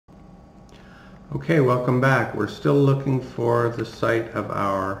Okay, welcome back. We're still looking for the site of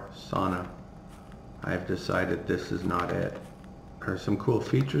our sauna. I've decided this is not it. There are some cool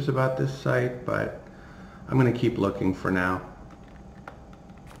features about this site, but I'm going to keep looking for now.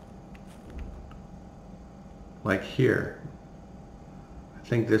 Like here. I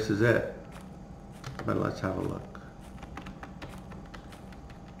think this is it. But let's have a look.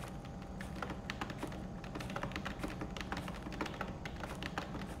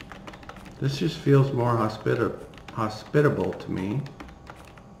 This just feels more hospitable to me.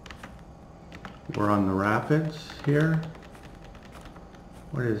 We're on the rapids here.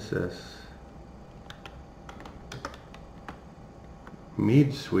 What is this?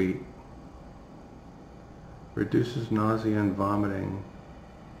 Mead Suite. Reduces nausea and vomiting.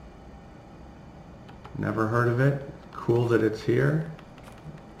 Never heard of it. Cool that it's here.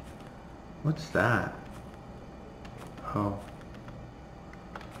 What's that? Oh.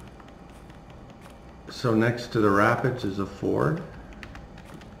 So next to the rapids is a ford.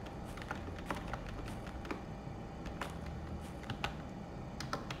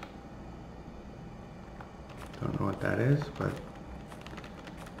 Don't know what that is, but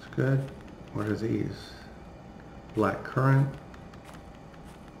it's good. What are these? Black currant.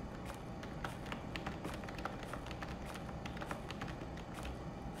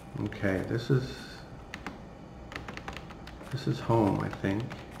 Okay, this is home, I think.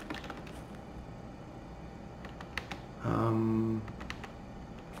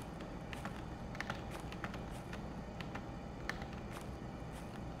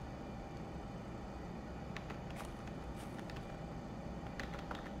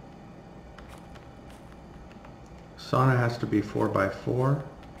 Sauna has to be 4x4.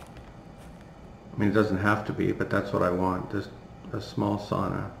 I mean, it doesn't have to be, but that's what I want. Just a small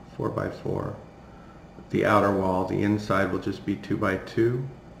sauna, 4x4. The outer wall, the inside will just be 2x2.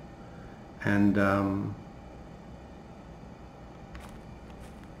 And I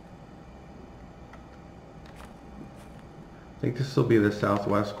think this will be the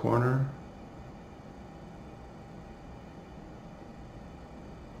southwest corner.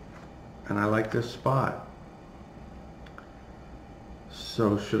 And I like this spot.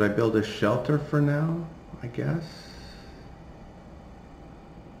 So should I build a shelter for now, I guess?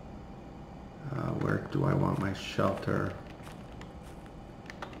 Where do I want my shelter?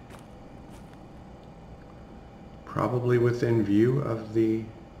 Probably within view of the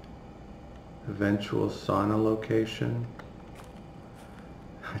eventual sauna location.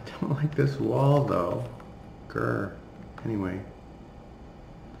 I don't like this wall though. Grr. Anyway.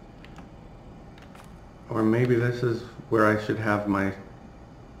 Or maybe this is where I should have my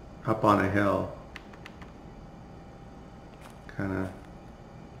up on a hill. Kind of.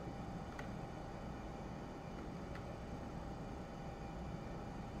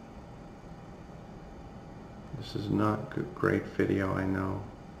 This is not good, great video, I know.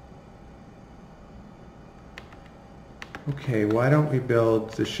 Okay, why don't we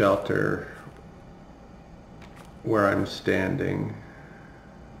build the shelter where I'm standing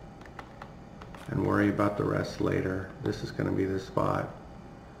and worry about the rest later. This is going to be the spot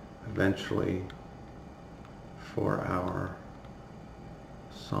eventually for our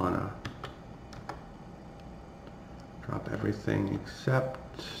sauna. Drop everything except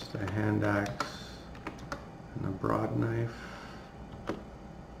the hand axe and the broad knife.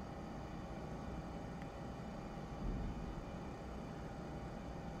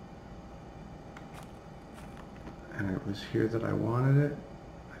 And it was here that I wanted it,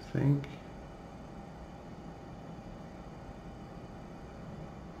 I think.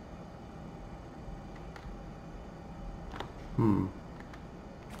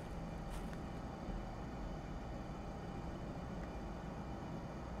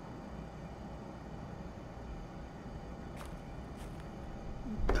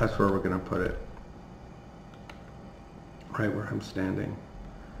 That's where we're going to put it. Right where I'm standing.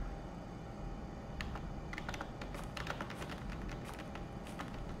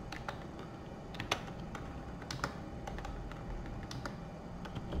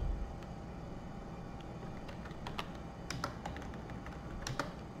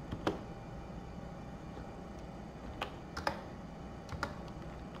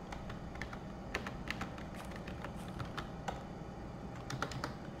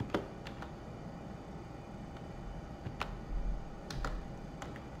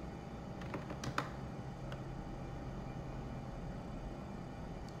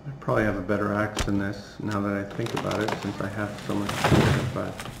 Probably have a better axe than this now that I think about it, since I have so much wood,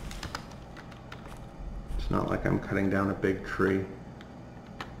 but it's not like I'm cutting down a big tree.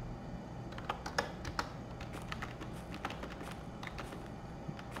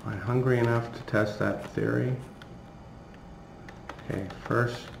 Am I hungry enough to test that theory? Okay,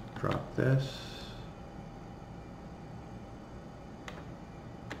 first drop this.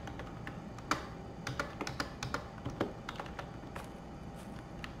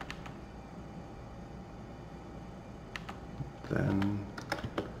 Then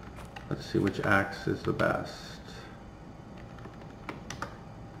let's see which axe is the best.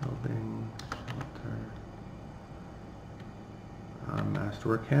 Building, shelter,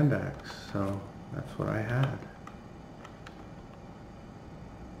 masterwork hand axe. So that's what I had.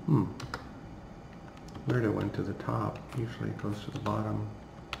 Weird, it went to the top. Usually it goes to the bottom.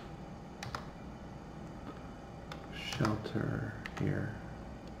 Shelter here.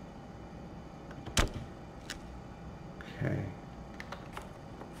 Okay.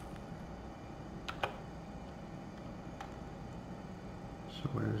 So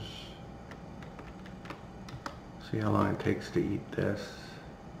where's... See how long it takes to eat this.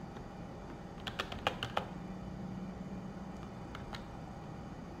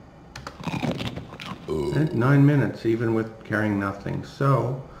 9 minutes, even with carrying nothing.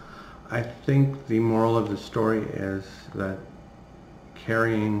 So, I think the moral of the story is that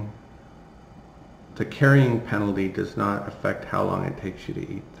the carrying penalty does not affect how long it takes you to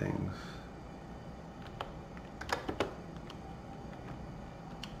eat things.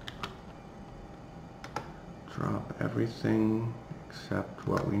 Drop everything except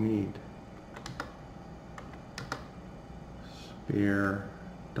what we need. Spear.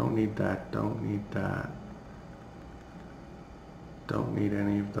 Don't need that, don't need that. Don't need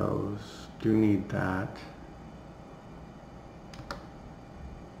any of those. Do need that.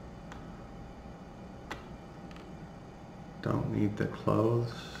 Don't need the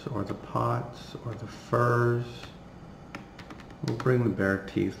clothes or the pots or the furs. We'll bring the bare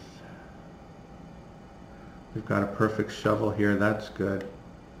teeth. We've got a perfect shovel here, that's good.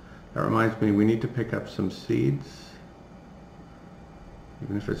 That reminds me, we need to pick up some seeds.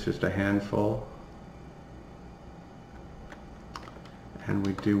 Even if it's just a handful. And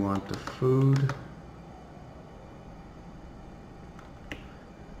we do want the food.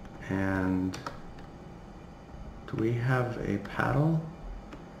 And do we have a paddle?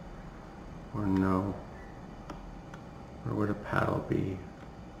 Or no? Where would a paddle be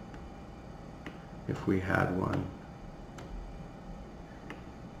if we had one?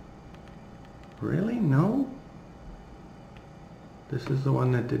 Really? No? This is the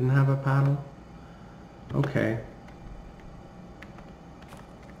one that didn't have a paddle? Okay.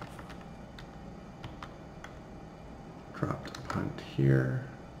 Drop the punt here.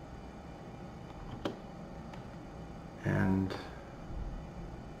 And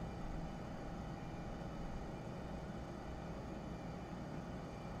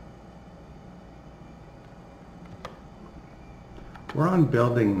we're on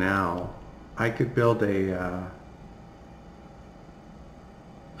building now. I could build a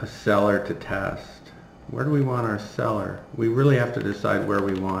cellar to test. Where do we want our cellar? We really have to decide where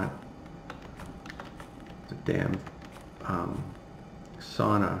we want the damn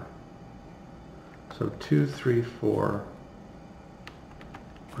sauna. So 2, 3, 4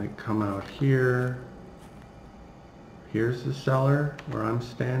 might come out here. Here's the cellar where I'm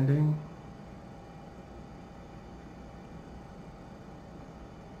standing.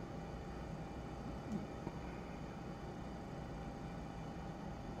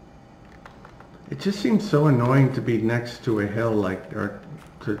 It just seems so annoying to be next to a hill, like, or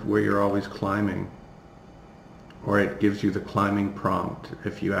to where you're always climbing. Or it gives you the climbing prompt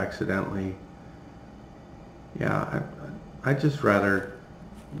if you accidentally... Yeah, I'd just rather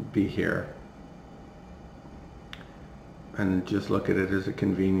be here. And just look at it as a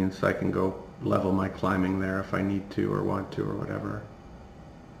convenience. I can go level my climbing there if I need to or want to or whatever.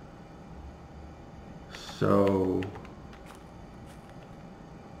 So...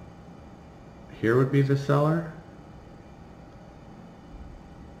 here would be the cellar.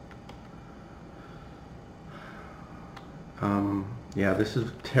 Yeah, this is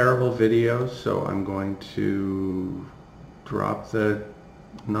a terrible video, so I'm going to drop the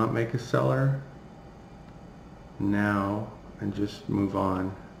not make a cellar now and just move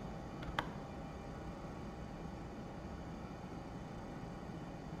on.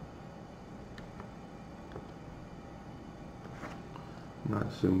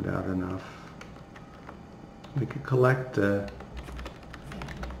 Not zoomed out enough. We could collect the...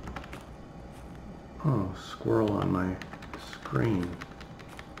 Oh, squirrel on my screen.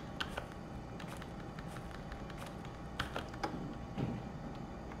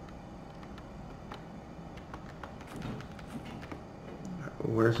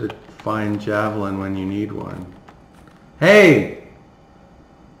 Where's a fine javelin when you need one? Hey!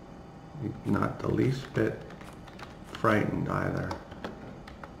 Not the least bit frightened either.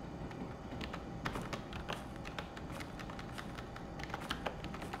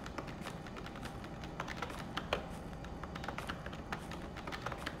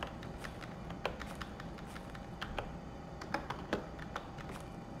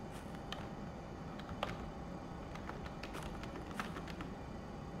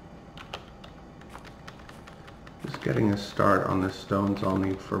 Just getting a start on the stones I'll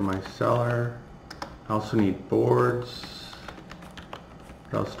need for my cellar. I also need boards.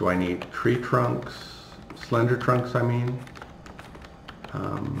 What else do I need? Tree trunks, slender trunks I mean.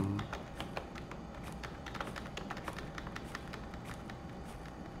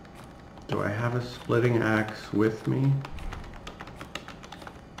 Do I have a splitting axe with me?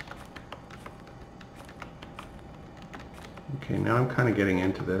 Okay, now I'm kind of getting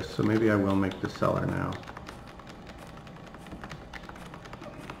into this, so maybe I will make the cellar now.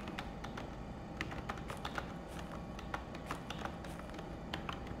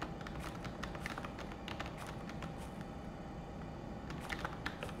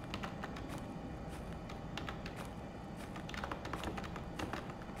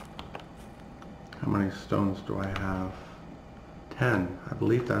 How many stones do I have? 10. I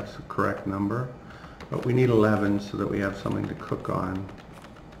believe that's the correct number. But we need 11 so that we have something to cook on.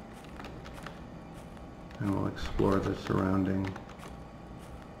 And we'll explore the surrounding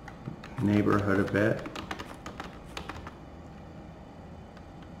neighborhood a bit.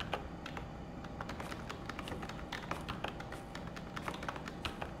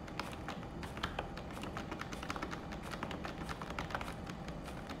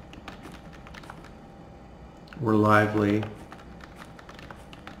 We're lively.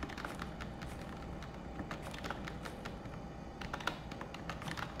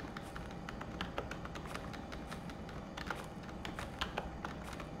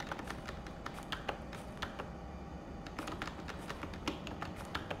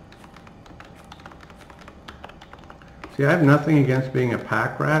 See, I have nothing against being a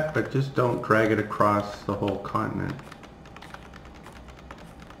pack rat, but just don't drag it across the whole continent.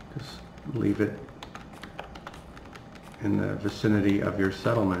 Just leave it in the vicinity of your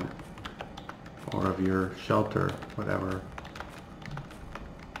settlement or of your shelter, whatever.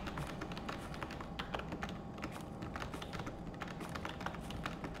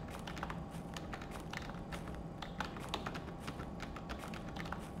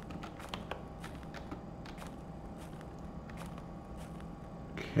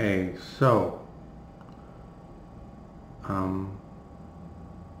 Okay, so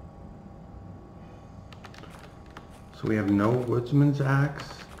so we have no woodsman's axe.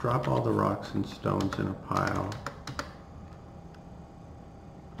 Drop all the rocks and stones in a pile.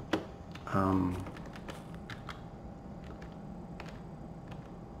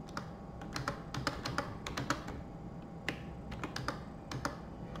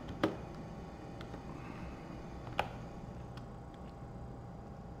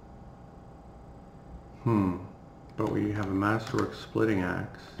 But we have a masterwork splitting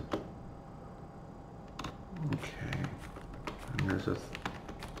axe. Okay. And there's a...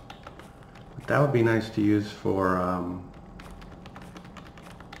 that would be nice to use for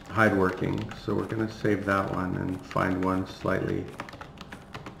hide working. So we're going to save that one and find one slightly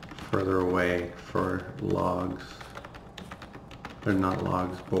further away for logs. They're not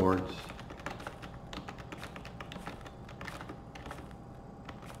logs, boards.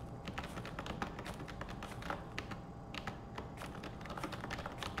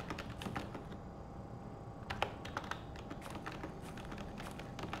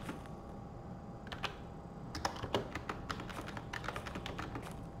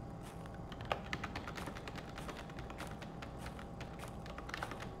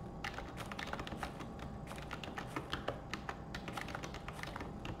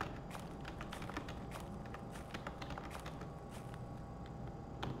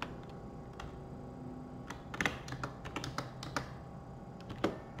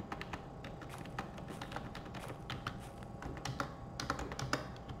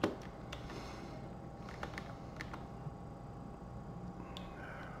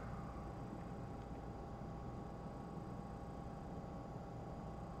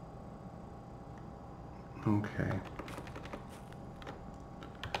 Okay.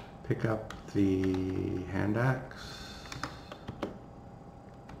 Pick up the hand axe.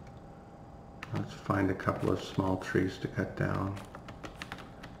 Let's find a couple of small trees to cut down.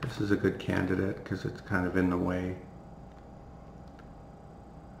 This is a good candidate because it's kind of in the way.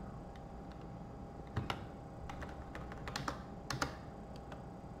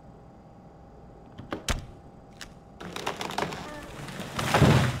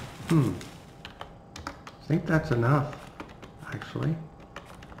 I think that's enough, actually.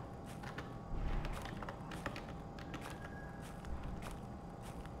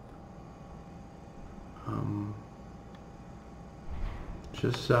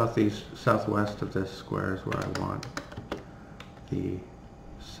 Just southwest of this square is where I want the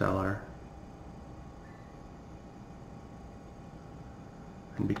cellar.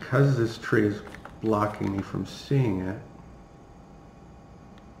 And because this tree is blocking me from seeing it,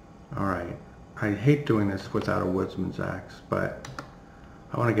 alright, I hate doing this without a woodsman's axe, but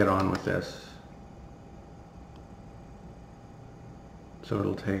I want to get on with this. So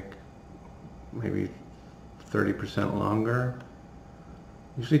it'll take maybe 30% longer.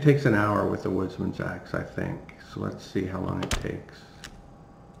 Usually takes an hour with the woodsman's axe, I think. So let's see how long it takes.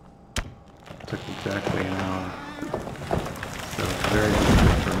 It took exactly an hour. So it's very big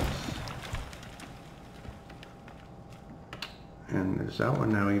difference. And is that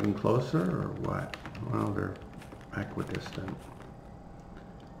one now even closer or what? Well, they're equidistant.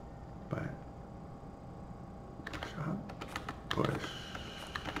 But push,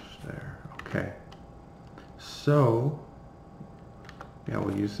 there. Okay. So yeah,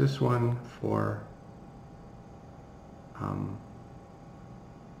 we'll use this one for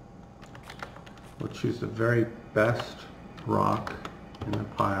we'll choose the very best rock in the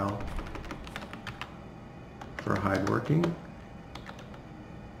pile for hide working.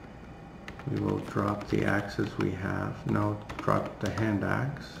 We will drop the axes we have. No, drop the hand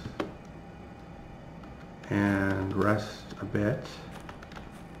axe and rest a bit.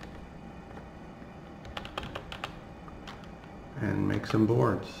 And make some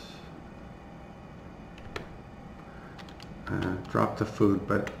boards. Drop the food,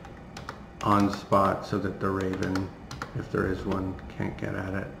 but on spot so that the raven, if there is one, can't get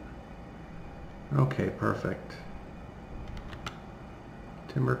at it. Okay, perfect.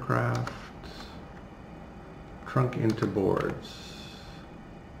 Timbercraft, trunk into boards.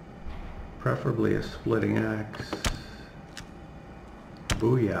 Preferably a splitting axe.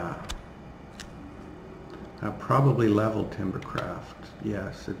 Booyah. Probably leveled Timbercraft.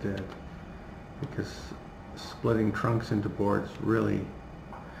 Yes, it did. Because splitting trunks into boards really...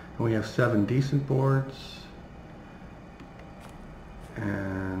 And we have 7 decent boards.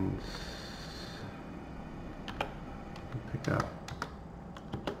 And... pick up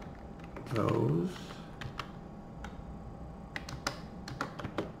those.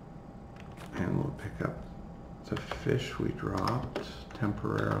 And we'll pick up the fish we dropped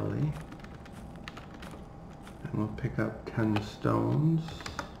temporarily. And we'll pick up 10 stones.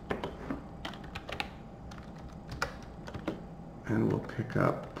 And we'll pick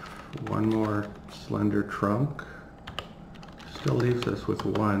up one more slender trunk. Still leaves us with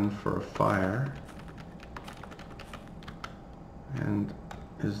 1 for a fire. And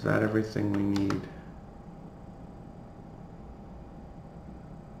is that everything we need?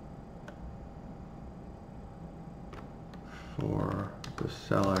 For the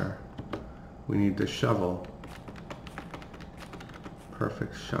cellar, we need the shovel.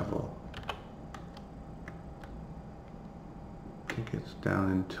 Perfect shovel. I think it's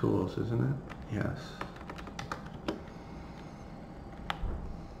down in tools, isn't it? Yes.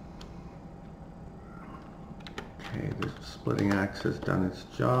 Okay, the splitting axe has done its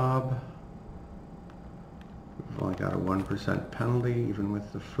job. We've only got a 1% penalty even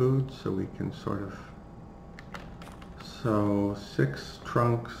with the food, so we can sort of... So 6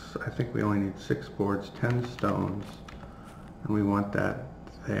 trunks, I think we only need 6 boards, 10 stones, and we want that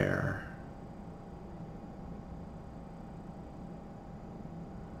there.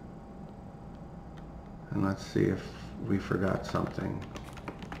 And let's see if we forgot something.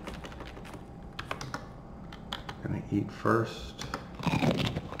 Gonna eat first.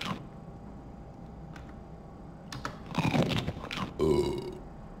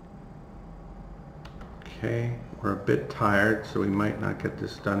 Okay, we're a bit tired, so we might not get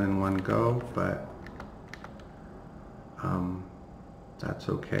this done in one go, but that's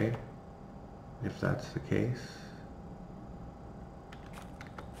okay if that's the case.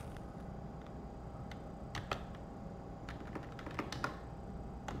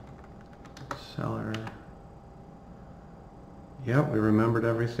 Cellar. Yep, we remembered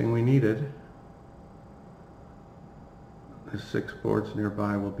everything we needed. The 6 boards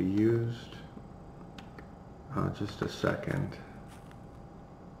nearby will be used. Just a second.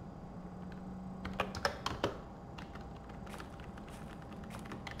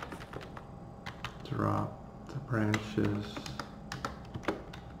 Drop the branches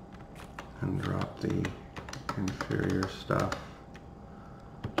and drop the inferior stuff.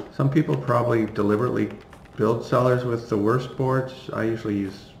 Some people probably deliberately build cellars with the worst boards. I usually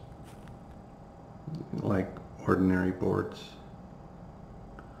use like ordinary boards.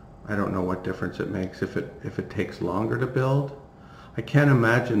 I don't know what difference it makes if it takes longer to build. I can't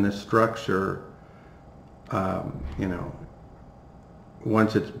imagine the structure, you know,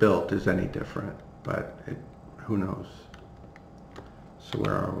 once it's built is any different, but who knows. So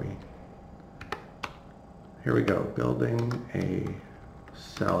where are we? Here we go, building a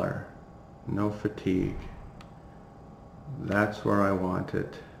cellar, no fatigue. That's where I want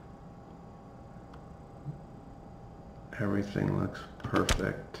it. Everything looks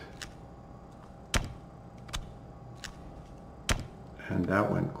perfect. And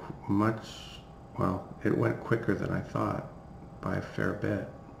that went well, it went quicker than I thought by a fair bit.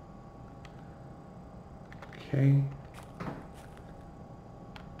 Okay.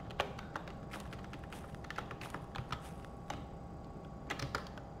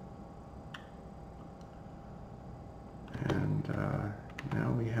 And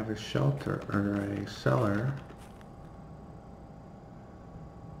now we have a shelter, or a cellar.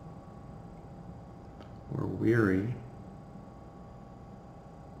 We're weary.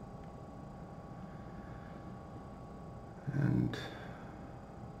 And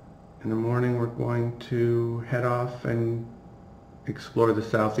in the morning we're going to head off and explore the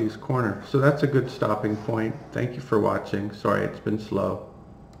southeast corner. So that's a good stopping point. Thank you for watching. Sorry it's been slow.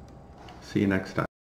 See you next time.